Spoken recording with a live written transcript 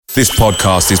This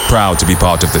podcast is proud to be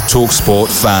part of the TalkSport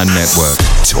Fan Network.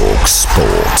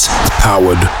 TalkSport.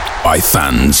 Powered by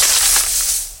fans.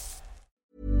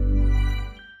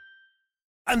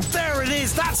 And there it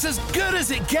is, that's as good as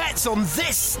it gets on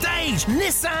this stage.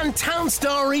 Nissan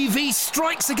Townstar EV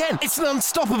strikes again. It's an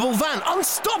unstoppable van,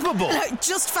 unstoppable.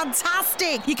 Just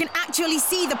fantastic. You can actually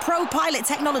see the Pro Pilot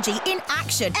technology in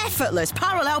action. Effortless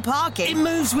parallel parking. It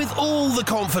moves with all the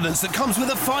confidence that comes with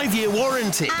a 5-year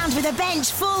warranty. And with a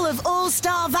bench full of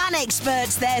all-star van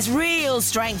experts, there's real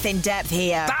strength in depth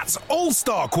here. That's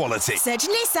all-star quality. Search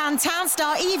Nissan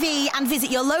Townstar EV and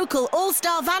visit your local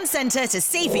all-star van centre to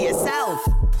see for yourself.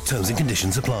 Terms and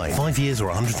conditions apply. 5 years or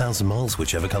 100,000 miles,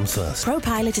 whichever comes first.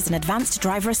 ProPilot is an advanced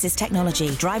driver assist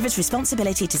technology. Driver's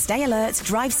responsibility to stay alert,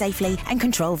 drive safely, and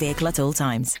control vehicle at all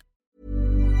times.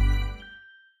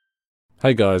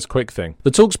 Hey guys, quick thing.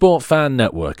 The TalkSport Fan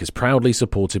Network is proudly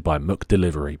supported by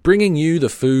McDelivery, bringing you the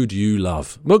food you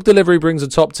love. McDelivery brings a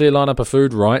top-tier lineup of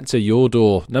food right to your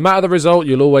door. No matter the result,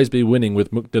 you'll always be winning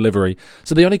with McDelivery.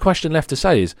 So the only question left to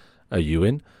say is, are you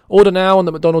in? Order now on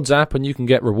the McDonald's app and you can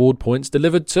get reward points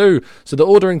delivered too. So the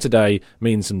ordering today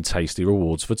means some tasty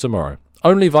rewards for tomorrow.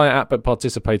 Only via app at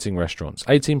participating restaurants.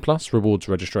 18 plus, rewards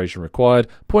registration required.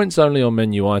 Points only on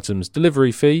menu items.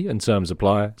 Delivery fee and terms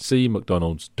apply. See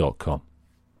mcdonalds.com.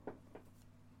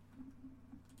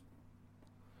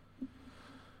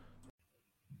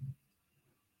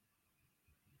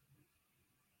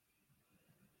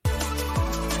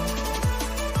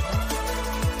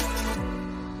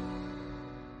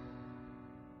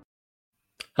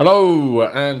 Hello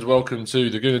and welcome to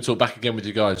the Gooner Talk, back again with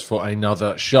you guys for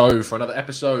another show, for another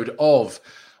episode of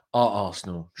our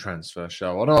Arsenal transfer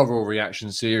show on our Raw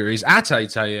Reaction series at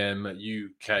 8 a.m.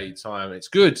 UK time. It's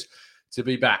good to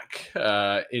be back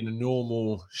in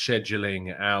normal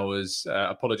scheduling hours.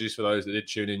 Apologies for those that did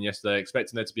tune in yesterday,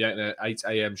 expecting there to be an 8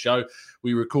 a.m. show.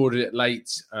 We recorded it late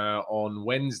on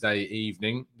Wednesday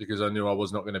evening because I knew I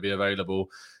was not going to be available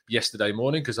yesterday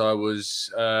morning because I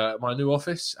was my new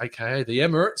office, aka the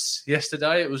Emirates.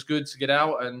 Yesterday, it was good to get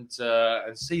out and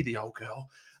see the old girl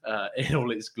in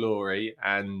all its glory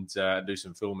and do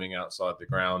some filming outside the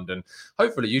ground. And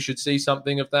hopefully you should see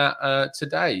something of that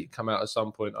today come out at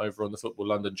some point over on the Football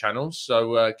London channels.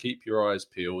 So keep your eyes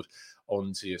peeled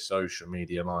onto your social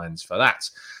media minds for that.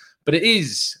 But it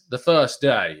is the first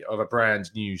day of a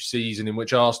brand new season in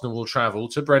which Arsenal will travel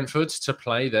to Brentford to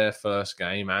play their first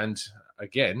game and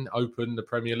again open the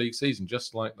Premier League season,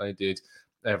 just like they did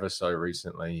ever so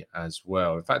recently as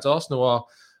well. In fact, Arsenal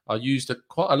are used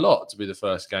quite a lot to be the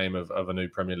first game of a new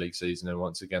Premier League season, and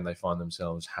once again they find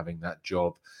themselves having that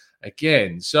job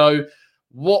again. So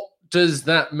what does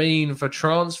that mean for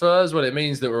transfers? Well, it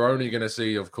means that we're only going to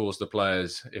see, of course, the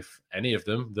players, if any of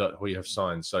them, that we have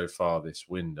signed so far this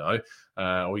window.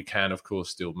 We can, of course,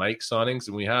 still make signings,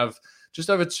 and we have just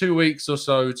over 2 weeks or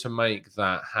so to make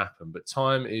that happen. But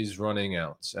time is running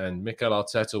out, and Mikel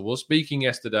Arteta was speaking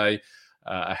yesterday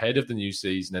ahead of the new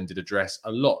season and did address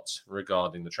a lot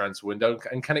regarding the transfer window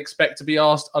and can expect to be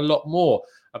asked a lot more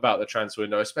about the transfer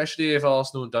window, especially if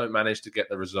Arsenal don't manage to get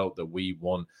the result that we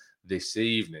want this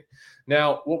evening.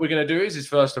 Now, what we're going to do is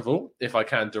first of all, if I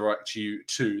can direct you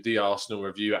to the Arsenal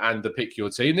review and the Pick Your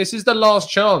Team, this is the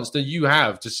last chance that you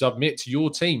have to submit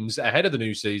your teams ahead of the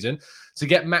new season to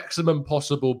get maximum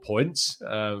possible points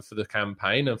for the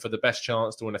campaign and for the best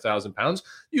chance to win £1,000.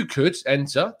 You could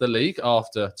enter the league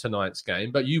after tonight's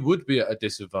game, but you would be at a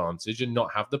disadvantage and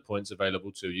not have the points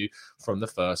available to you from the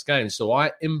first game. So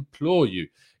I implore you,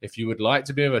 if you would like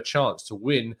to be able a chance to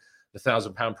win the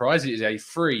 £1,000 prize, it is a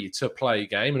free-to-play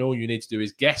game, and all you need to do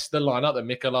is guess the lineup that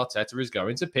Mikel Arteta is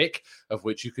going to pick, of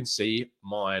which you can see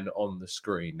mine on the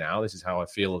screen now. This is how I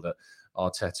feel that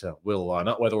Arteta will line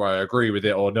up. Whether I agree with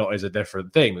it or not is a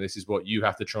different thing. This is what you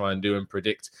have to try and do and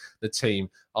predict the team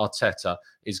Arteta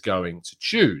is going to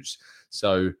choose.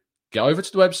 So get over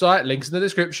to the website, links in the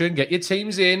description, get your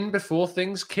teams in before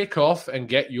things kick off and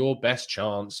get your best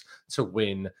chance to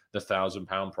win the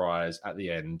 £1,000 prize at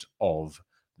the end of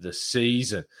the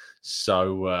season.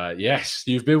 So yes,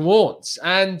 you've been warned.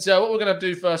 And what we're going to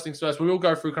do first things first, we will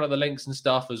go through kind of the links and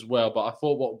stuff as well, but I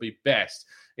thought what would be best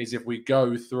is if we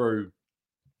go through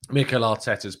Mikel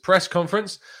Arteta's press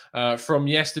conference from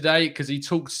yesterday, because he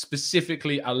talked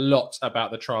specifically a lot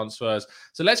about the transfers.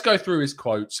 So let's go through his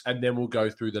quotes and then we'll go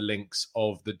through the links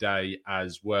of the day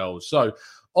as well. So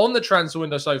on the transfer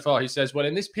window so far, he says, well,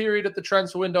 in this period of the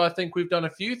transfer window, I think we've done a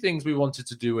few things we wanted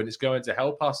to do, and it's going to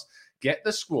help us get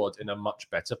the squad in a much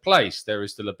better place. There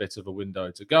is still a bit of a window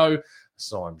to go,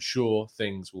 so I'm sure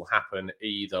things will happen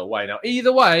either way. Now,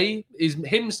 either way is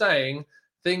him saying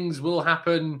things will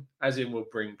happen, as in we'll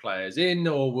bring players in,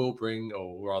 or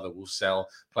we'll sell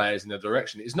players in a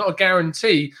direction. It's not a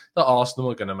guarantee that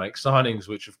Arsenal are going to make signings,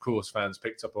 which of course fans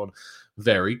picked up on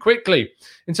very quickly.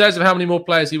 In terms of how many more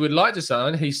players he would like to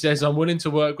sign, he says, I'm willing to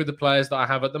work with the players that I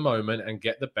have at the moment and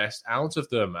get the best out of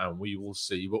them, and we will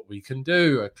see what we can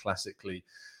do. A classically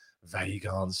vague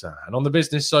answer. And on the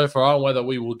business so far, whether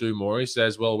we will do more, he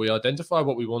says, well, we identified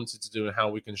what we wanted to do and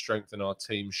how we can strengthen our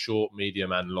team short,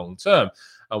 medium and long term,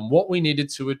 and what we needed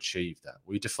to achieve that.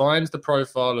 We defined the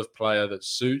profile of player that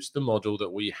suits the model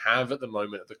that we have at the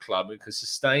moment at the club and can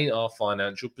sustain our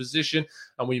financial position,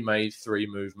 and we made 3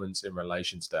 movements in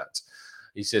relation to that.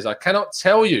 He says, I cannot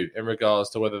tell you in regards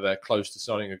to whether they're close to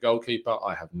signing a goalkeeper.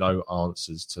 I have no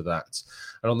answers to that.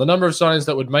 And on the number of signings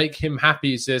that would make him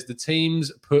happy, he says, the teams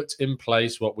put in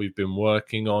place what we've been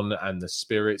working on and the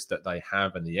spirits that they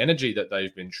have and the energy that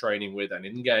they've been training with and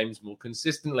in games more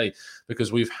consistently,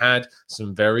 because we've had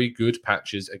some very good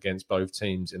patches against both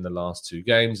teams in the last 2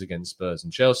 games against Spurs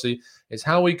and Chelsea. It's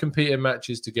how we compete in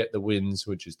matches to get the wins,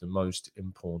 which is the most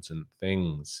important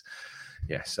things.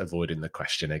 Yes, avoiding the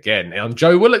question again. On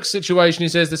Joe Willock's situation, he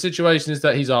says the situation is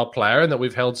that he's our player and that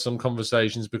we've held some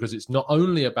conversations because it's not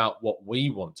only about what we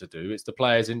want to do, it's the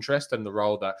player's interest and the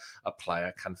role that a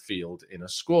player can field in a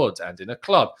squad and in a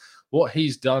club. What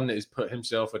he's done is put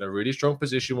himself in a really strong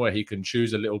position where he can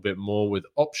choose a little bit more with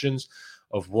options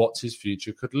of what his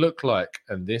future could look like.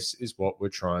 And this is what we're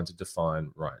trying to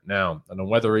define right now. And on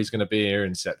whether he's going to be here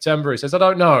in September, he says, I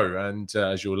don't know. And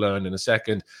as you'll learn in a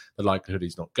second, the likelihood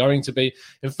he's not going to be.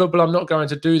 In football, I'm not going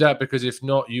to do that because if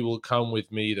not, you will come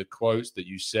with me the quotes that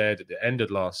you said at the end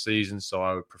of last season. So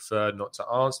I would prefer not to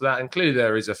answer that. And clearly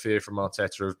there is a fear from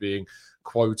Arteta of being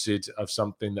quoted of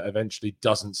something that eventually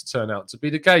doesn't turn out to be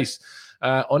the case.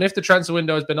 On if the transfer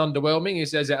window has been underwhelming, he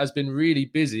says it has been really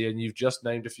busy, and you've just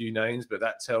named a few names, but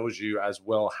that tells you as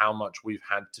well how much we've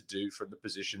had to do from the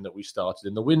position that we started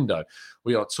in the window.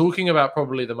 We are talking about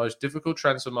probably the most difficult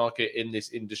transfer market in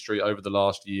this industry over the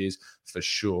last years for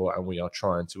sure, and we are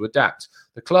trying to adapt.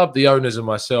 The club, the owners and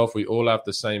myself, we all have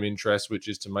the same interest, which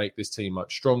is to make this team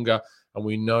much stronger, and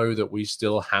we know that we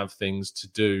still have things to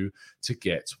do to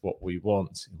get what we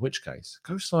want, in which case,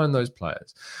 go sign those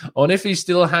players. On if he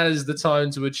still has the time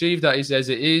to achieve that, he says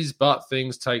it is, but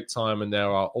things take time and there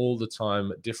are all the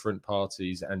time different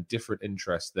parties and different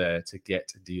interests there to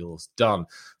get deals done.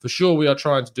 For sure, we are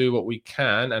trying to do what we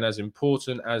can, and as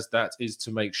important as that is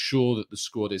to make sure that the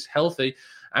squad is healthy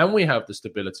and we have the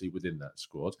stability within that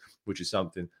squad, which is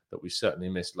something that we certainly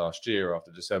missed last year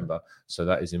after December. So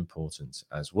that is important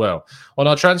as well. On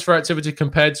our transfer activity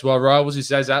compared to our rivals, he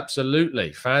says,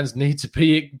 absolutely. Fans need to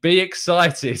be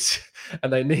excited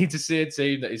and they need to see a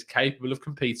team that is capable of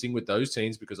competing with those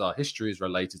teams because our history is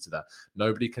related to that.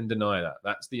 Nobody can deny that.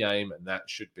 That's the aim and that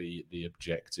should be the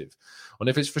objective. And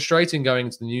if it's frustrating going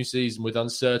into the new season with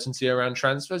uncertainty around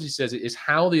transfers, he says it is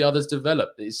how the others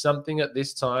develop. It is something at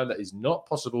this time that is not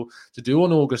possible to do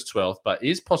on August 12th, but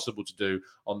is possible to do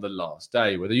on the last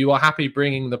day. Whether you are happy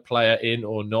bringing the player in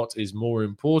or not is more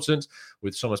important.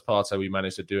 With Thomas Partey, we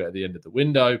managed to do it at the end of the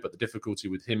window, but the difficulty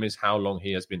with him is how long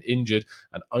he has been injured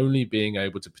and only being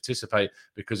able to participate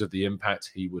because of the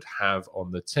impact he would have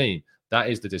on the team. That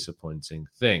is the disappointing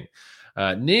thing.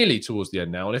 Nearly towards the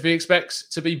end now. And if he expects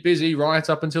to be busy right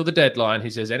up until the deadline, he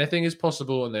says anything is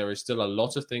possible and there is still a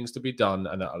lot of things to be done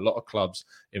and a lot of clubs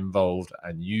involved.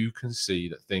 And you can see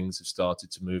that things have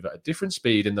started to move at a different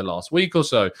speed in the last week or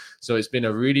so. So it's been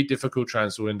a really difficult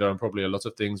transfer window and probably a lot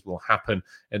of things will happen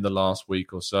in the last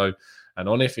week or so. And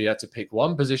on if he had to pick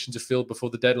one position to fill before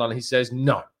the deadline, he says,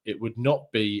 no, it would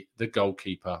not be the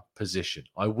goalkeeper position.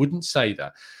 I wouldn't say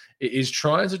that. It is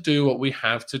trying to do what we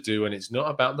have to do, and it's not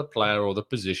about the player or the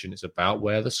position. It's about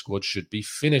where the squad should be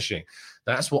finishing.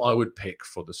 That's what I would pick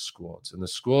for the squads. And the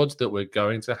squads that we're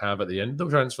going to have at the end of the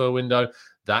transfer window,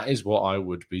 that is what I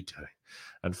would be doing.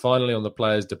 And finally, on the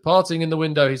players departing in the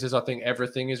window, he says, I think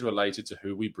everything is related to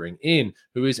who we bring in,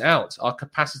 who is out, our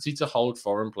capacity to hold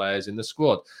foreign players in the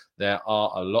squad. There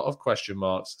are a lot of question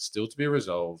marks still to be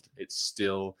resolved. It's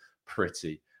still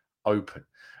pretty open.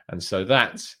 And so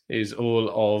that is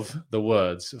all of the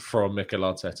words from Mikel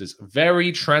Arteta's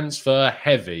very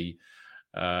transfer-heavy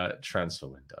transfer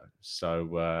window.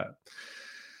 So,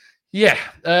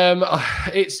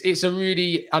 it's a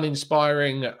really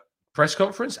uninspiring press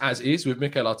conference, as is with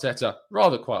Mikel Arteta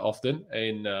rather quite often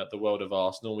in the world of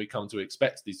Arsenal. We come to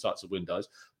expect these types of windows.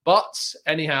 But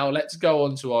anyhow, let's go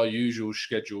on to our usual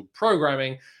scheduled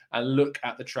programming and look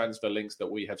at the transfer links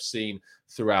that we have seen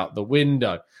throughout the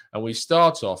window. And we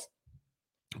start off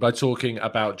by talking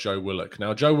about Joe Willock.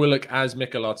 Now, Joe Willock, as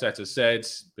Mikel Arteta said,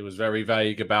 it was very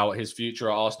vague about his future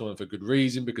at Arsenal, and for good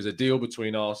reason, because a deal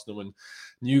between Arsenal and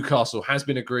Newcastle has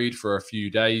been agreed for a few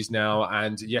days now.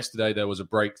 And yesterday there was a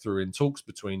breakthrough in talks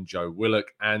between Joe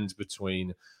Willock and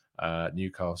between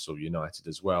Newcastle United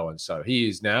as well. And so he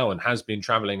is now and has been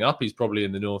travelling up. He's probably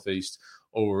in the northeast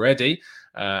already,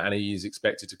 and he is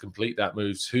expected to complete that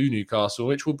move to Newcastle,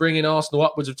 which will bring in Arsenal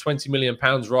upwards of £20 million,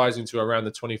 rising to around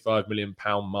the £25 million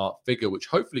mark figure, which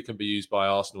hopefully can be used by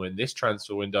Arsenal in this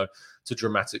transfer window to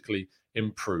dramatically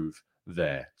improve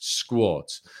their squad.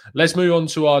 Let's move on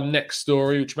to our next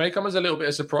story, which may come as a little bit of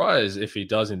a surprise if he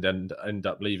does end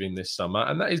up leaving this summer,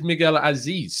 and that is Miguel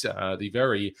Aziz, the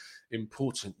very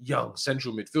important young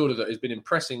central midfielder that has been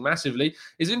impressing massively.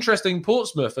 Is interesting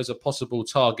Portsmouth as a possible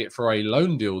target for a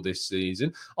loan deal this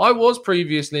season. I was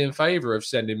previously in favour of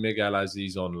sending Miguel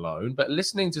Aziz on loan, but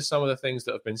listening to some of the things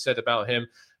that have been said about him,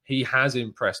 he has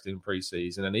impressed in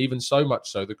pre-season, and even so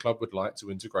much so, the club would like to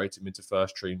integrate him into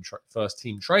first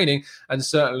team training, and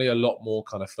certainly a lot more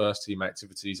kind of first team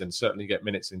activities, and certainly get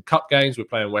minutes in cup games. We're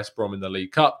playing West Brom in the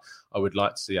League Cup. I would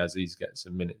like to see Aziz get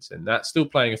some minutes in that. Still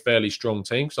playing a fairly strong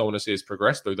team, because I want to see us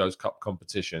progress through those cup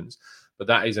competitions. But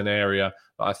that is an area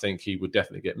that I think he would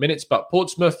definitely get minutes. But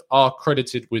Portsmouth are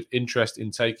credited with interest in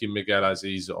taking Miguel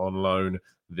Aziz on loan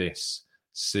this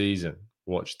season.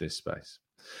 Watch this space.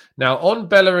 Now, on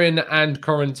Bellerin and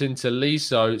Corentin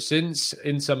Tolisso, since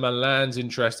Inter Milan's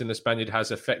interest in the Spaniard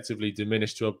has effectively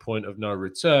diminished to a point of no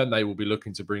return, they will be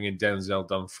looking to bring in Denzel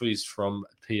Dumfries from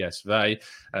PSV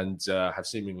and have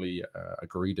seemingly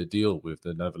agreed a deal with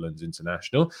the Netherlands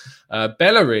international.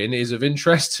 Bellerin is of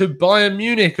interest to Bayern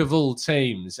Munich, of all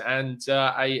teams, and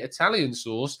a Italian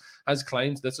source has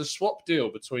claimed that a swap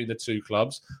deal between the two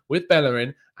clubs with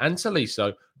Bellerin and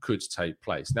Tolisso could take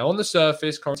place. Now, on the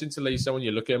surface, Corentin Tolisso, when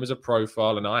you look at him as a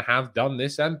profile, and I have done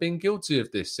this and been guilty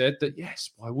of this, said that,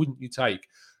 yes, why wouldn't you take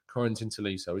Corentin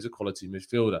Tolisso? He's a quality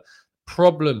midfielder.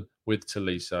 Problem with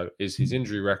Tolisso is his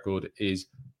injury record is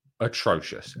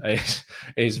atrocious.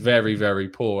 It's very, very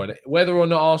poor. And whether or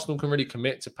not Arsenal can really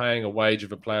commit to paying a wage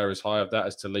of a player as high as that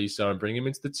as Tolisso and bring him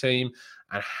into the team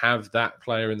and have that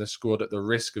player in the squad at the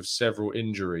risk of several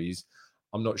injuries,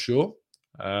 I'm not sure.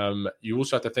 You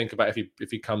also have to think about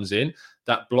if he comes in,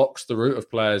 that blocks the route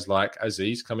of players like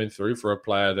Aziz coming through for a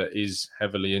player that is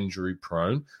heavily injury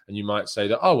prone. And you might say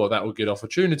that, oh, well, that will get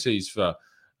opportunities for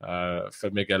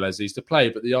Miguel Aziz to play.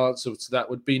 But the answer to that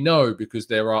would be no, because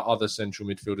there are other central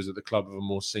midfielders at the club of a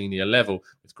more senior level.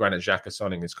 With Granit Xhaka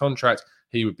signing his contract,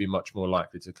 he would be much more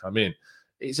likely to come in.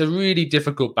 It's a really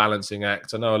difficult balancing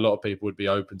act. I know a lot of people would be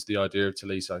open to the idea of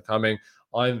Tolisso coming.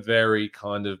 I'm very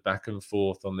kind of back and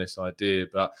forth on this idea,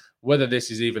 but whether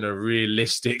this is even a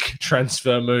realistic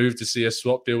transfer move to see a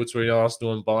swap deal between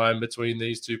Arsenal and Bayern between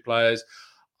these two players,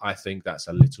 I think that's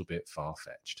a little bit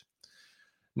far-fetched.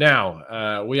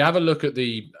 Now, we have a look at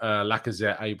the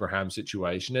Lacazette-Abraham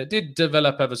situation. It did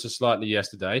develop ever so slightly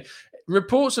yesterday.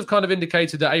 Reports have kind of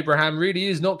indicated that Abraham really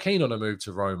is not keen on a move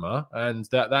to Roma, and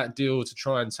that deal to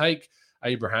try and take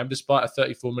Abraham, despite a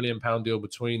 £34 million deal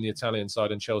between the Italian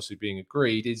side and Chelsea being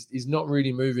agreed, is not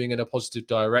really moving in a positive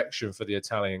direction for the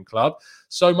Italian club.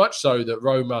 So much so that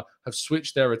Roma have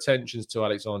switched their attentions to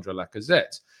Alexandre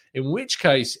Lacazette. In which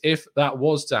case, if that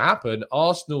was to happen,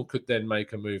 Arsenal could then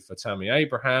make a move for Tammy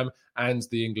Abraham, and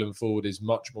the England forward is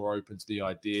much more open to the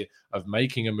idea of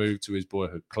making a move to his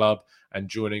boyhood club and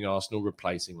joining Arsenal,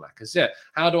 replacing Lacazette.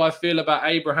 How do I feel about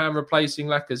Abraham replacing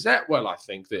Lacazette? Well, I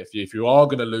think that if you are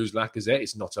going to lose Lacazette,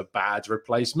 it's not a bad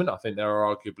replacement. I think there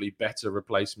are arguably better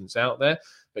replacements out there,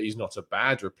 but he's not a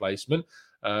bad replacement.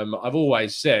 I've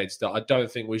always said that I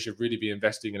don't think we should really be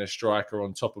investing in a striker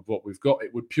on top of what we've got.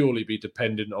 It would purely be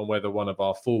dependent on whether one of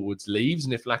our forwards leaves.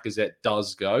 And if Lacazette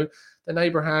does go, then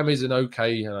Abraham is an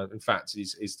okay, in fact,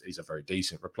 he's a very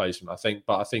decent replacement, I think.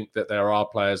 But I think that there are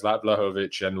players like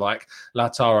Vlahovic and like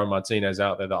Lautaro Martinez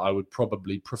out there that I would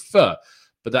probably prefer.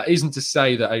 But that isn't to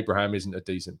say that Abraham isn't a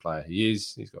decent player. He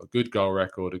is. He's got a good goal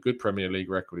record, a good Premier League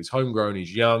record. He's homegrown,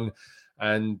 he's young.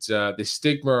 And this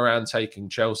stigma around taking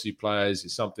Chelsea players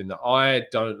is something that I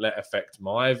don't let affect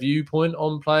my viewpoint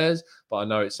on players, but I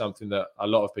know it's something that a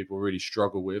lot of people really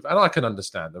struggle with. And I can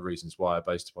understand the reasons why,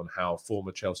 based upon how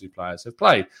former Chelsea players have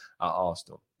played at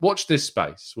Arsenal. Watch this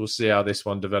space. We'll see how this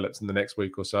one develops in the next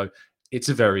week or so. It's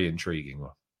a very intriguing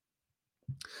one.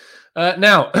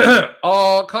 Now,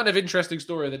 our kind of interesting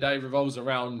story of the day revolves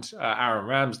around Aaron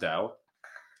Ramsdale.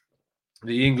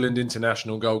 The England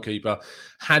international goalkeeper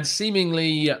had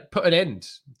seemingly put an end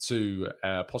to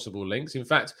possible links. In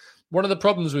fact, one of the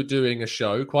problems with doing a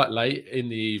show quite late in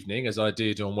the evening, as I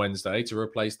did on Wednesday, to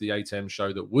replace the 8 a.m.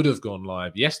 show that would have gone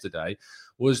live yesterday,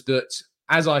 was that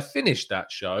as I finished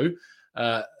that show,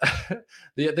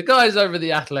 the guys over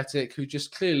The Athletic, who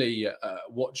just clearly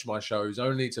watch my shows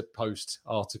only to post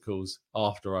articles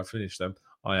after I finish them,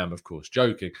 I am, of course,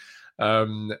 joking,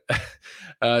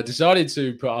 decided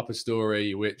to put up a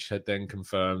story which had then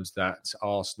confirmed that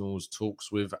Arsenal's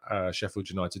talks with Sheffield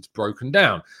United's broken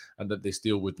down and that this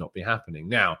deal would not be happening.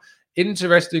 Now,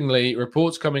 interestingly,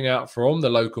 reports coming out from the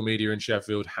local media in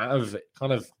Sheffield have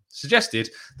kind of suggested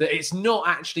that it's not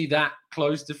actually that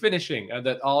close to finishing and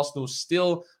that Arsenal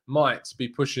still might be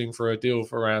pushing for a deal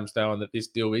for Ramsdale and that this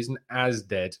deal isn't as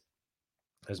dead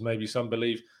as maybe some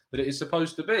believe that it is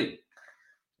supposed to be.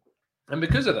 And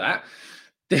because of that,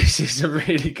 this is a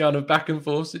really kind of back and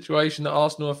forth situation that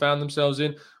Arsenal have found themselves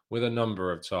in with a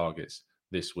number of targets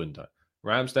this window.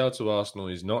 Ramsdale to Arsenal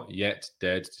is not yet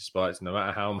dead, despite no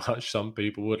matter how much some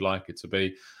people would like it to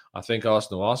be. I think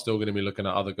Arsenal are still going to be looking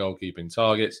at other goalkeeping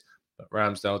targets, but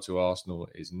Ramsdale to Arsenal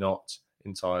is not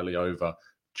entirely over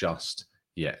just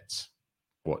yet.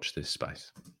 Watch this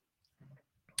space.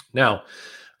 Now,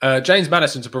 James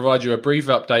Maddison, to provide you a brief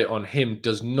update on him,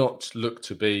 does not look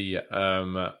to be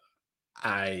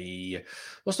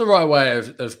what's the right way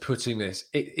of putting this?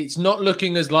 It's not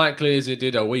looking as likely as it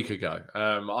did a week ago.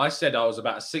 I said I was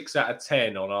about a 6 out of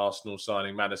 10 on Arsenal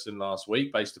signing Maddison last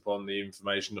week based upon the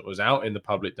information that was out in the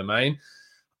public domain.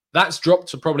 That's dropped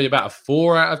to probably about a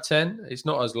 4 out of 10. It's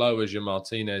not as low as your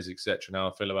Martinez, etc. How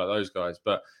I feel about those guys,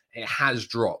 but it has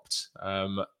dropped.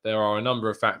 There are a number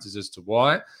of factors as to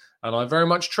why. And I very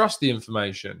much trust the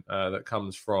information that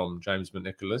comes from James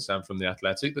McNicholas and from The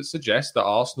Athletic that suggests that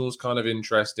Arsenal's kind of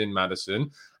interest in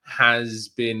Maddison has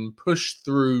been pushed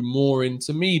through more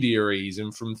intermediaries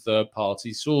and from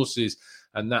third-party sources.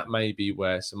 And that may be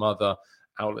where some other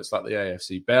outlets like the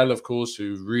AFC Bell, of course,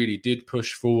 who really did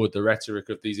push forward the rhetoric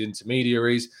of these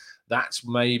intermediaries, that's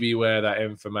maybe where that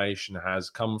information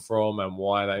has come from and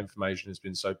why that information has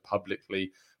been so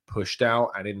publicly pushed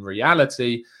out. And in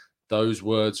reality, those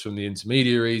words from the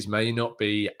intermediaries may not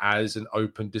be as an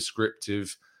open,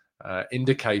 descriptive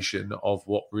indication of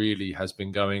what really has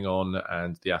been going on.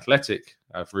 And The Athletic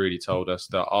have really told us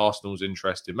that Arsenal's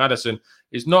interest in Maddison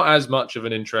is not as much of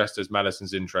an interest as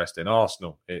Maddison's interest in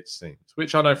Arsenal, it seems,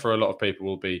 which I know for a lot of people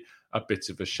will be a bit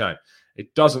of a shame.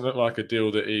 It doesn't look like a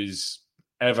deal that is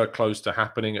ever close to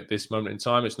happening at this moment in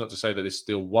time. It's not to say that this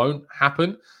still won't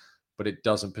happen, but it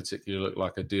doesn't particularly look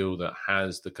like a deal that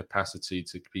has the capacity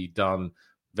to be done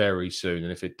very soon.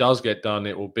 And if it does get done,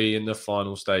 it will be in the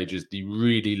final stages, the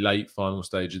really late final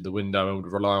stage of the window, and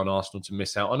would rely on Arsenal to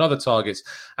miss out on other targets.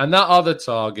 And that other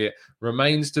target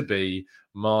remains to be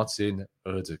Martin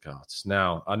Odegaard.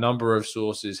 Now, a number of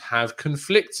sources have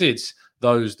conflicted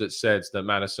those that said that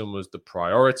Maddison was the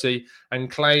priority and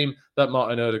claim that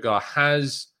Martin Odegaard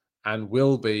has and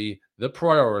will be the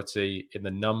priority in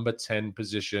the number 10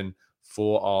 position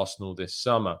for Arsenal this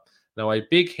summer. Now, a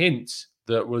big hint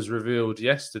that was revealed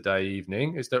yesterday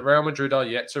evening is that Real Madrid are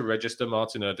yet to register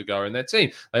Martin Odegaard in their team.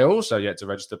 They are also yet to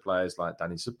register players like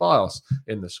Dani Ceballos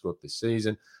in the squad this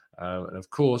season. And of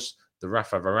course, the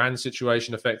Rafa Varane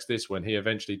situation affects this. When he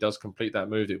eventually does complete that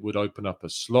move, it would open up a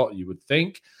slot, you would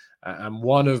think. And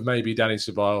one of maybe Dani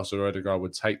Ceballos or Odegaard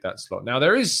would take that slot. Now,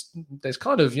 there's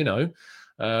kind of,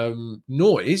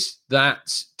 noise that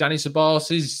Dani Ceballos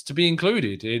is to be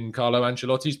included in Carlo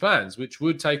Ancelotti's plans, which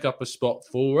would take up a spot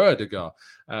for Odegaard,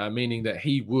 meaning that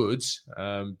he would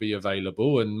be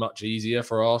available and much easier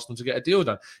for Arsenal to get a deal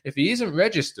done. If he isn't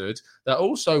registered, that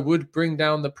also would bring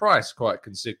down the price quite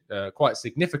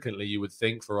significantly, you would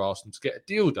think, for Arsenal to get a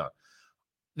deal done.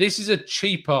 This is a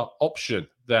cheaper option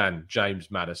than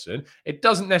James Maddison. It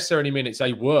doesn't necessarily mean it's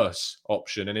a worse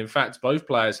option. And in fact, both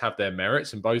players have their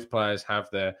merits and both players have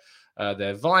their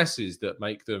vices that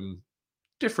make them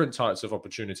different types of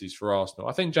opportunities for Arsenal.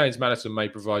 I think James Maddison may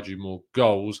provide you more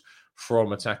goals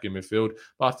from attacking midfield,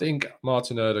 but I think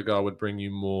Martin Odegaard would bring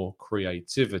you more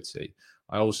creativity.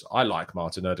 I like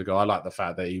Martin Odegaard. I like the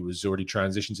fact that he was already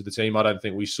transitioned to the team. I don't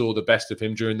think we saw the best of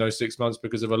him during those 6 months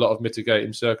because of a lot of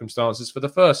mitigating circumstances for the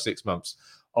first 6 months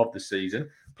of the season,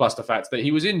 plus the fact that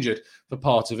he was injured for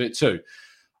part of it too.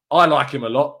 I like him a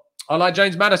lot. I like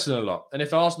James Maddison a lot. And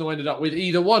if Arsenal ended up with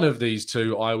either one of these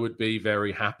two, I would be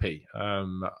very happy.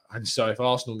 And so if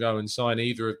Arsenal go and sign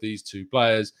either of these two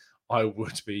players, I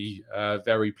would be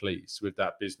very pleased with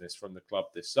that business from the club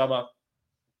this summer.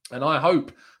 And I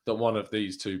hope that one of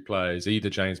these two players, either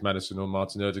James Maddison or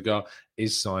Martin Odegaard,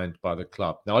 is signed by the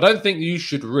club. Now, I don't think you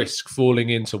should risk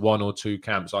falling into one or two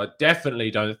camps. I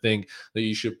definitely don't think that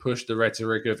you should push the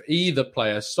rhetoric of either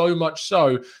player so much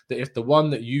so that if the one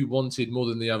that you wanted more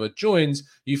than the other joins,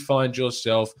 you find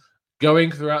yourself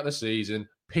going throughout the season,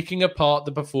 picking apart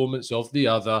the performance of the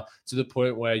other to the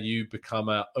point where you become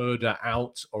a Erda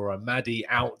out or a Maddie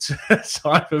out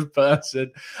type of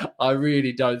person. I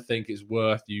really don't think it's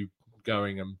worth you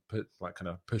going and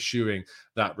pursuing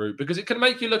that route, because it can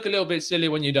make you look a little bit silly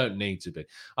when you don't need to be.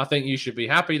 I think you should be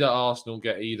happy that Arsenal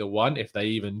get either one, if they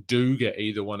even do get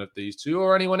either one of these two,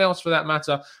 or anyone else for that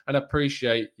matter, and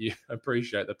appreciate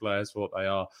the players for what they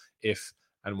are if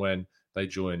and when they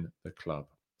join the club.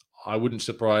 I wouldn't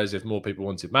surprise if more people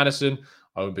wanted Maddison.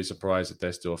 I wouldn't be surprised if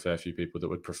there's still a fair few people that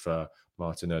would prefer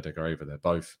Martin Odegaard over. They're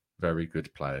both very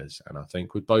good players, and I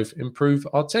think would both improve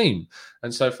our team.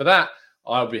 And so for that,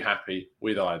 I'll be happy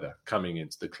with either coming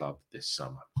into the club this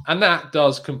summer. And that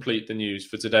does complete the news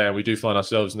for today. And we do find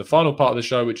ourselves in the final part of the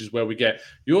show, which is where we get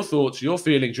your thoughts, your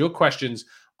feelings, your questions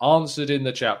answered in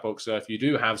the chat box. So if you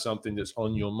do have something that's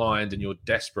on your mind and you're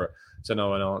desperate to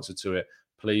know an answer to it,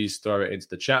 please throw it into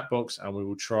the chat box and we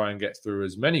will try and get through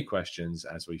as many questions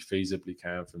as we feasibly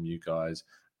can from you guys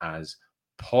as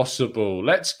possible.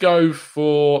 Let's go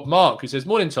for Mark, who says,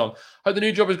 "Morning, Tom. Hope the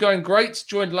new job is going great.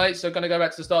 Joined late, so going to go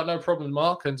back to the start. No problem,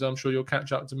 Mark. And I'm sure you'll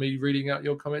catch up to me reading out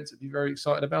your comments. I'd be very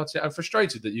excited about it. I'm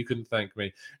frustrated that you couldn't thank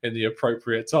me in the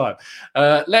appropriate time."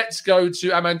 Let's go to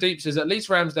Amandeep. Says, "At least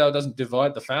Ramsdale doesn't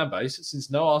divide the fan base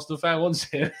since no Arsenal fan wants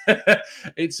him."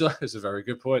 It's a very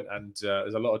good point, and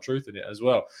there's a lot of truth in it as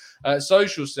well.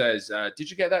 Social says, "Did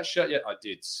you get that shirt yet?" I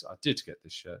did get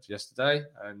this shirt yesterday,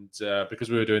 and because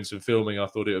we were doing some filming,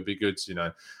 I thought it would be good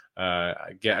to,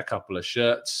 get a couple of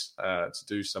shirts to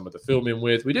do some of the filming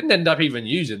with. We didn't end up even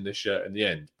using this shirt in the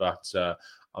end, but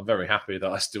I'm very happy that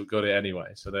I still got it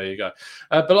anyway. So there you go.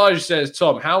 Belijah says,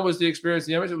 "Tom, how was the experience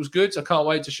in the Emirates?" It was good. I can't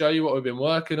wait to show you what we've been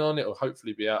working on. It will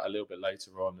hopefully be out a little bit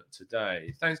later on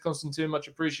today. Thanks, Constantine. Much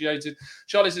appreciated.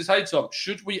 Charlie says, "Hey, Tom,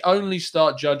 should we only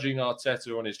start judging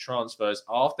Arteta on his transfers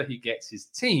after he gets his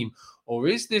team, or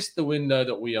is this the window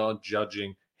that we are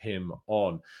judging him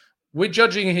on?" We're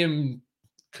judging him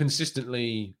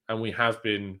consistently, and we have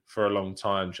been for a long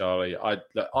time, Charlie. I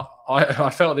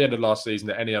felt at the end of last season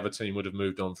that any other team would have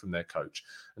moved on from their coach.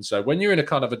 And so when you're in a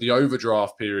kind of the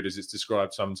overdraft period, as it's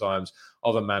described sometimes,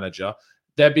 of a manager,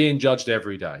 they're being judged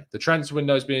every day. The transfer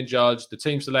window is being judged, the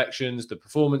team selections, the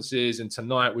performances, and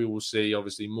tonight we will see,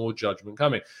 obviously, more judgment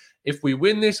coming. If we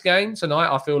win this game tonight,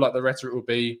 I feel like the rhetoric will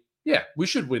be, yeah, we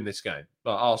should win this game.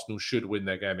 But Arsenal should win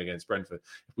their game against Brentford.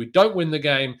 If we don't win the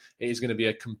game, it is going to be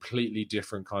a completely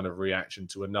different kind of reaction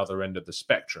to another end of the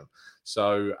spectrum.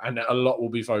 So, and a lot will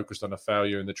be focused on a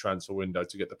failure in the transfer window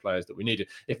to get the players that we needed.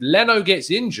 If Leno gets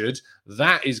injured,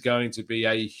 that is going to be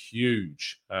a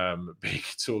huge, big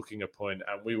talking point,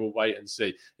 and we will wait and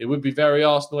see. It would be very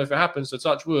Arsenal if it happens, so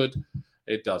touch wood.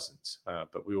 It doesn't,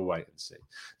 but we will wait and see.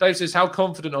 Dave says, "How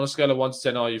confident on a scale of 1 to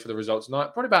 10 are you for the results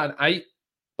tonight?" Probably about an 8.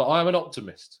 But I'm an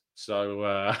optimist,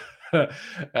 so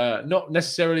not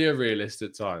necessarily a realist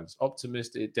at times.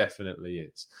 Optimist, it definitely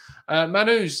is.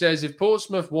 Manu says, "If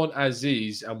Portsmouth want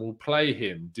Aziz and will play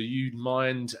him, do you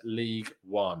mind League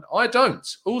One?" I don't.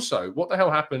 Also, what the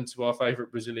hell happened to our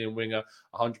favourite Brazilian winger?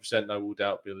 100% no will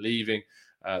doubt be leaving.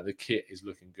 The kit is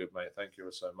looking good, mate. Thank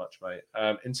you so much, mate.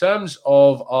 In terms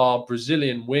of our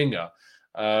Brazilian winger,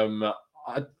 I'm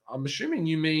assuming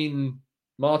you mean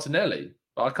Martinelli.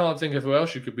 But I can't think of who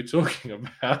else you could be talking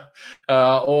about.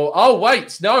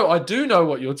 No, I do know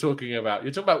what you're talking about.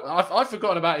 You're talking about, I've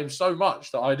forgotten about him so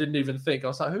much that I didn't even think. I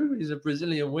was like, who is a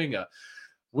Brazilian winger?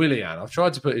 Willian. I've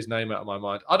tried to put his name out of my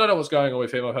mind. I don't know what's going on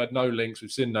with him. I've heard no links. We've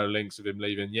seen no links of him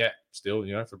leaving yet. Still,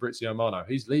 Fabrizio Romano,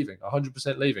 he's leaving,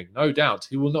 100% leaving. No doubt.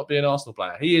 He will not be an Arsenal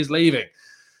player. He is leaving.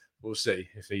 We'll see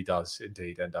if he does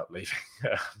indeed end up leaving.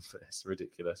 It's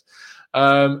ridiculous.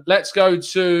 Let's go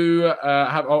to,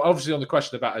 obviously on the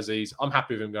question about Aziz, I'm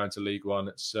happy with him going to League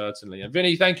One, certainly. And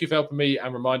Vinny, thank you for helping me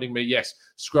and reminding me. Yes,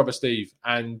 Scrubber Steve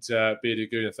and Bearded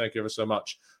Guna, thank you ever so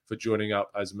much for joining up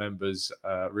as members.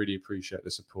 Really appreciate the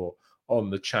support on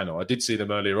the channel. I did see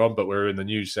them earlier on, but we're in the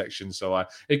news section, so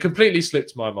it completely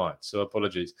slipped my mind. So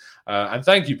apologies. And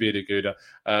thank you, Bearded Gouda,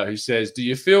 who says, "Do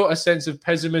you feel a sense of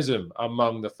pessimism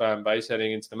among the fan base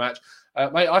heading into the match?"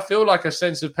 Mate, I feel like a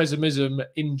sense of pessimism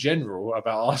in general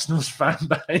about Arsenal's fan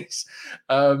base.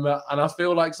 And I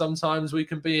feel like sometimes we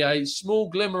can be a small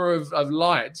glimmer of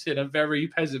light in a very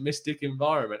pessimistic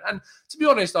environment. And to be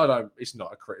honest, it's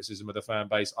not a criticism of the fan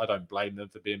base. I don't blame them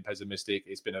for being pessimistic.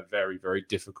 It's been a very, very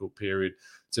difficult period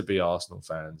to be Arsenal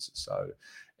fans. So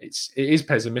it is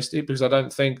pessimistic because I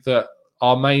don't think that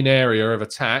our main area of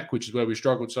attack, which is where we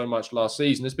struggled so much last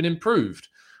season, has been improved.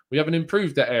 We haven't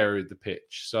improved that area of the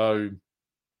pitch. So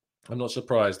I'm not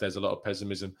surprised there's a lot of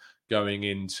pessimism going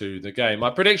into the game. My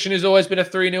prediction has always been a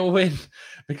 3-0 win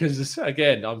because,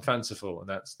 again, I'm fanciful and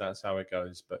that's how it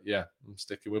goes. But yeah, I'm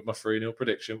sticking with my 3-0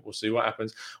 prediction. We'll see what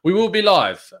happens. We will be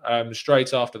live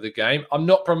straight after the game. I'm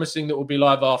not promising that we'll be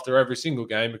live after every single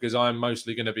game because I'm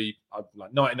mostly going to be,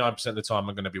 like 99% of the time,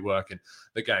 I'm going to be working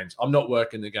the games. I'm not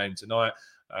working the game tonight.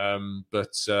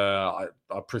 But I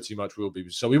pretty much will be.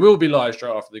 So we will be live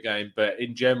straight after the game, but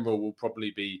in general, we'll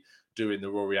probably be doing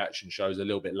the Raw reaction shows a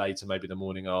little bit later, maybe the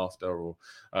morning after, or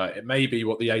it may be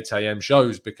what the 8 a.m.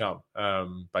 shows become,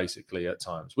 basically, at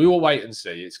times. We will wait and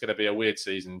see. It's going to be a weird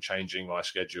season, changing my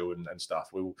schedule and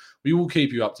stuff. We will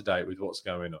keep you up to date with what's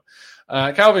going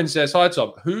on. Calvin says, hi,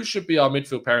 Tom. Who should be our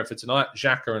midfield pairing for tonight?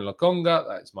 Xhaka and Lokonga.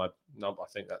 That's my number. I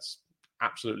think that's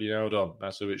absolutely nailed on.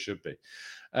 That's who it should be.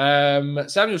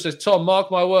 Samuel says, Tom, mark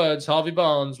my words, Harvey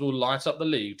Barnes will light up the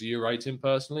league. Do you rate him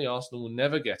personally? Arsenal will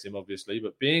never get him, obviously,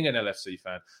 but being an LFC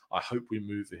fan, I hope we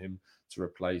move for him to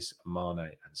replace Mane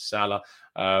and Salah.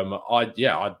 I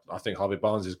think Harvey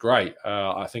Barnes is great.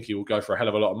 I think he will go for a hell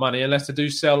of a lot of money unless they do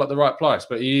sell at the right price,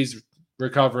 but he is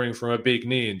recovering from a big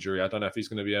knee injury. I don't know if he's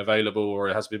going to be available or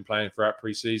he has been playing throughout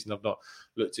pre-season. I've not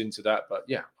looked into that, but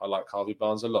yeah, I like Harvey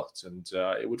Barnes a lot, and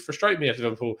it would frustrate me if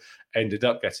Liverpool ended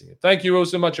up getting it. Thank you all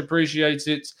so much, appreciate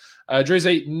it.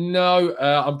 Drizzy, no,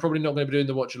 I'm probably not going to be doing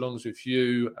the watch-alongs with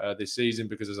you this season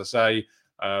because, as I say,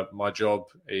 my job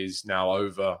is now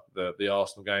over the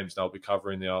Arsenal games, and I'll be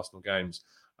covering the Arsenal games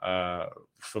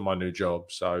for my new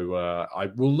job. So I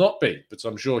will not be, but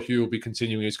I'm sure Hugh will be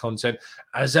continuing his content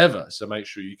as ever. So make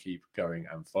sure you keep going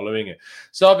and following it.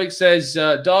 Sarvik says,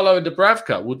 Darlow and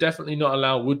Dubravka will definitely not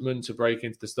allow Woodman to break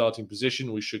into the starting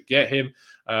position. We should get him.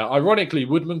 Ironically,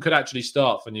 Woodman could actually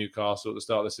start for Newcastle at the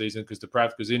start of the season because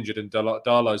Dubravka's injured and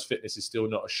Darlow's fitness is still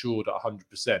not assured at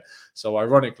 100%. So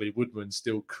ironically, Woodman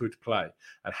still could play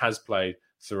and has played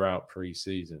throughout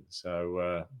pre-season.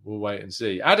 So we'll wait and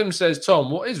see. Adam says,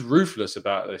 Tom, what is ruthless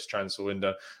about this transfer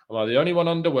window? Am I the only one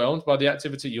underwhelmed by the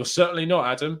activity? You're certainly not,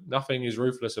 Adam. Nothing is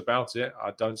ruthless about it. I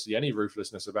don't see any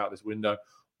ruthlessness about this window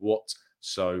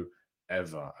whatsoever.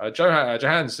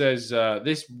 Jahan says,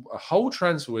 this whole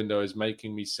transfer window is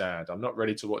making me sad. I'm not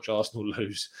ready to watch Arsenal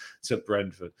lose to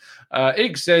Brentford.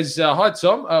 Ig says, hi,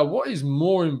 Tom. What is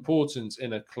more important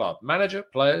in a club? Manager,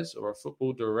 players, or a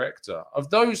football director? Of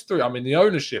those three, I mean, the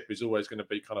ownership is always going to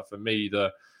be kind of, for me,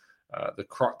 the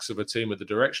crux of a team with the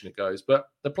direction it goes. But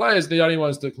the players are the only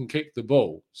ones that can kick the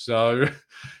ball. So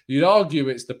you'd argue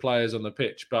it's the players on the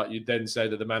pitch, but you'd then say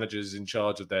that the manager's in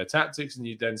charge of their tactics, and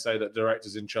you'd then say that the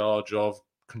director's in charge of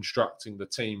constructing the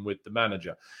team with the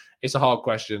manager. It's a hard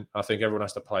question. I think everyone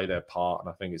has to play their part, and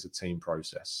I think it's a team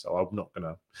process. So I'm not going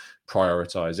to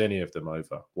prioritise any of them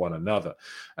over one another.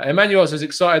 Emmanuel says,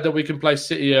 excited that we can play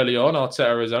City early on.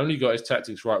 Arteta has only got his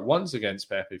tactics right once against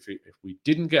Pep. If we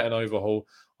didn't get an overhaul,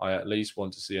 I at least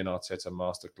want to see an Arteta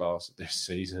masterclass this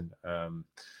season.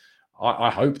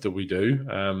 I hope that we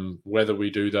do. Whether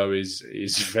we do, though, is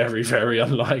very, very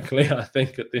unlikely. I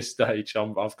think at this stage,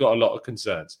 I've got a lot of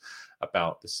concerns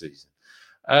about the season.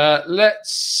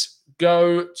 Let's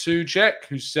go to Czech,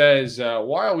 who says,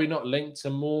 why are we not linked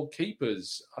to more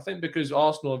keepers? I think because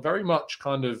Arsenal are very much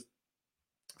kind of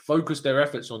focused their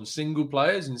efforts on single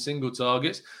players and single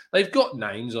targets. They've got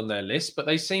names on their list, but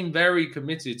they seem very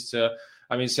committed to,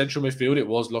 I mean, central midfield, it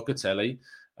was Locatelli.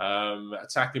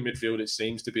 Attacking midfield, it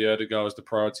seems to be Odegaard as the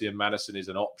priority, and Maddison is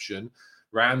an option.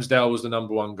 Ramsdale was the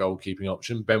number one goalkeeping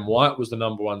option. Ben White was the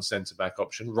number one centre-back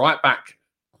option. Right back,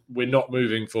 we're not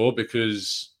moving for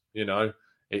because, you know,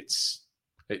 it's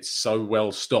so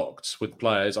well stocked with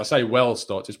players. I say well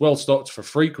stocked. It's well stocked for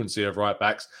frequency of right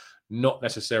backs, not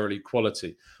necessarily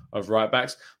quality of right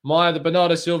backs. The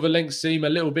Bernardo Silva links seem a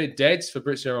little bit dead.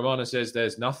 Fabrizio Romano says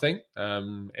there's nothing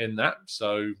in that.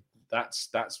 So that's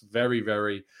very,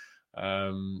 very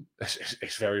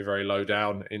it's very, very low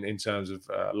down in terms of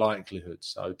likelihood.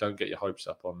 So don't get your hopes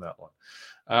up on that one.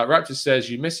 Raptor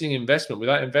says, you're missing investment.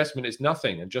 Without investment, it's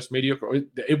nothing and just mediocre.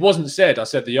 It wasn't said. I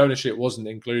said the ownership wasn't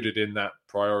included in that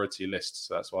priority list.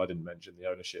 So that's why I didn't mention the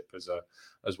ownership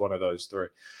as one of those three.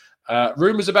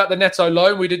 Rumours about the Neto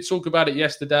loan. We did talk about it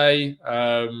yesterday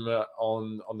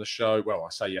on the show. Well, I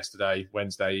say yesterday,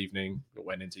 Wednesday evening. It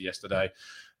went into yesterday.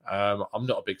 I'm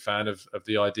not a big fan of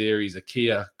the idea. He's a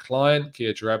Kia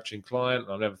Jarabchin client.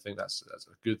 And I never think that's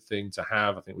a good thing to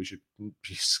have. I think we should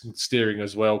be steering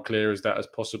as well clear as that as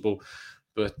possible.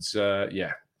 But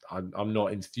I'm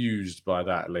not enthused by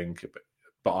that link.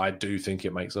 But I do think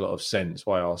it makes a lot of sense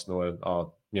why Arsenal are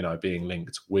being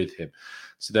linked with him.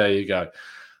 So there you go.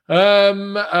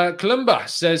 Columba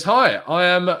says, hi, I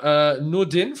am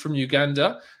Nordin from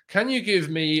Uganda. Can you give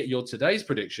me your today's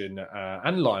prediction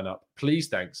and lineup? Please,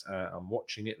 thanks. I'm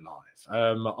watching it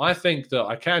live. I think that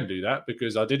I can do that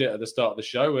because I did it at the start of the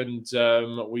show, and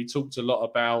we talked a lot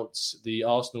about the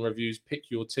Arsenal Reviews Pick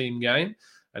Your Team game.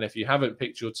 And if you haven't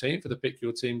picked your team for the Pick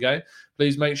Your Team game,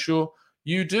 please make sure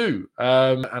you do.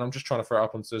 And I'm just trying to throw it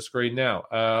up onto the screen now.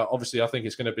 Obviously, I think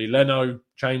it's going to be Leno,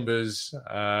 Chambers,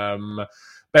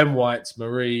 Ben White,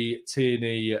 Marie,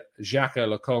 Tierney, Xhaka,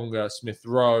 Lokonga, Smith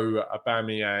Rowe,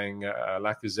 Aubameyang,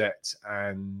 Lacazette,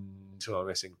 and who am I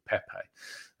missing? Pepe.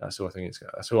 That's who I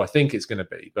think it's going to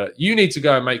be. But you need to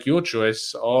go and make your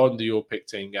choice on the Your Pick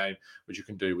Team game, which you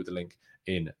can do with the link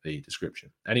in the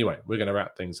description. Anyway, we're going to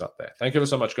wrap things up there. Thank you ever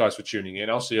so much, guys, for tuning in.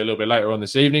 I'll see you a little bit later on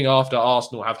this evening after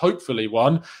Arsenal have hopefully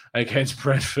won against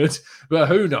Brentford. But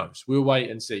who knows? We'll wait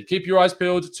and see. Keep your eyes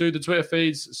peeled to the Twitter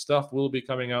feeds. Stuff will be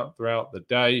coming out throughout the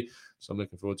day. So I'm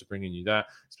looking forward to bringing you that.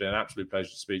 It's been an absolute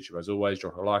pleasure to speak to you. As always,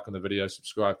 drop a like on the video,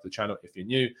 subscribe to the channel if you're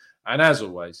new. And as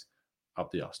always, up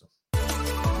the Arsenal.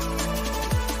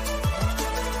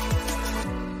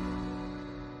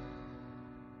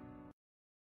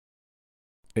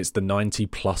 It's the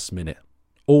 90-plus minute.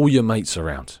 All your mates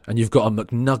around, and you've got a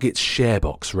McNuggets share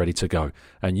box ready to go,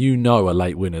 and you know a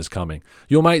late winner's coming.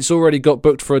 Your mate's already got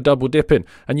booked for a double dipping,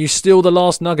 and you steal the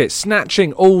last nugget,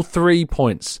 snatching all 3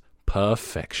 points.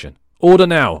 Perfection. Order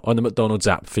now on the McDonald's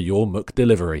app for your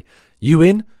McDelivery. You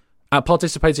in? At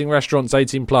participating restaurants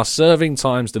 18+, serving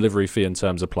times, delivery fee and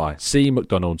terms apply. See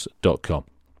mcdonalds.com.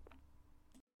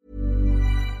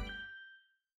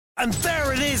 And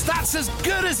there it is, that's as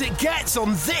good as it gets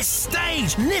on this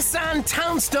stage. Nissan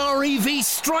Townstar EV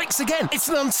strikes again. It's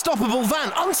an unstoppable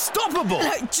van, unstoppable.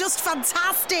 Look, just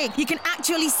fantastic. You can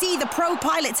actually see the Pro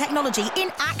Pilot technology in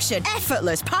action.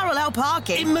 Effortless parallel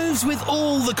parking. It moves with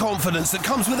all the confidence that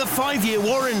comes with a 5-year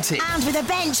warranty. And with a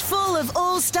bench full of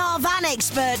all-star van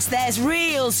experts, there's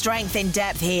real strength in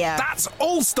depth here. That's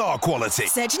all-star quality.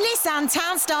 Search Nissan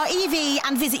Townstar EV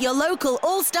and visit your local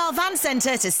all-star van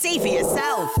centre to see for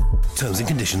yourself. Terms and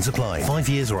conditions apply. 5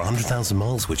 years or 100,000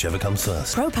 miles, whichever comes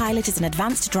first. ProPilot is an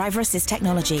advanced driver assist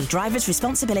technology. Driver's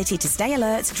responsibility to stay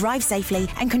alert, drive safely,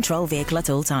 and control vehicle at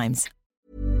all times.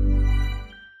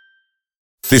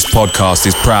 This podcast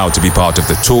is proud to be part of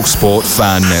the TalkSport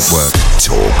Fan Network.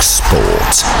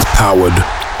 TalkSport. Powered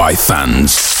by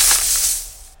fans.